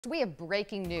We have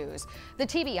breaking news. The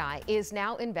TBI is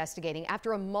now investigating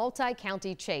after a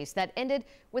multi-county chase that ended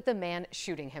with the man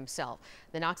shooting himself.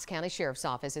 The Knox County Sheriff's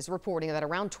Office is reporting that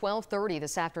around 12:30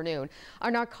 this afternoon, a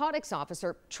narcotics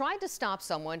officer tried to stop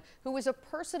someone who was a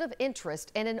person of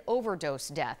interest in an overdose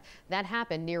death. That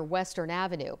happened near Western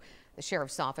Avenue. The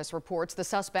sheriff's office reports the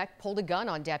suspect pulled a gun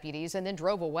on deputies and then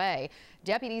drove away.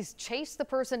 Deputies chased the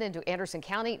person into Anderson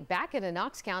County, back into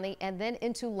Knox County, and then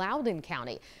into Loudoun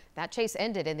County. That chase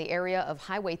ended in the area of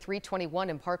Highway 321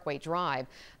 and Parkway Drive.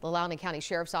 The Loudoun County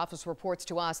Sheriff's Office reports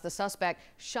to us the suspect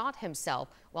shot himself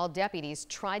while deputies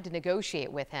tried to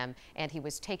negotiate with him, and he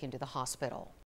was taken to the hospital.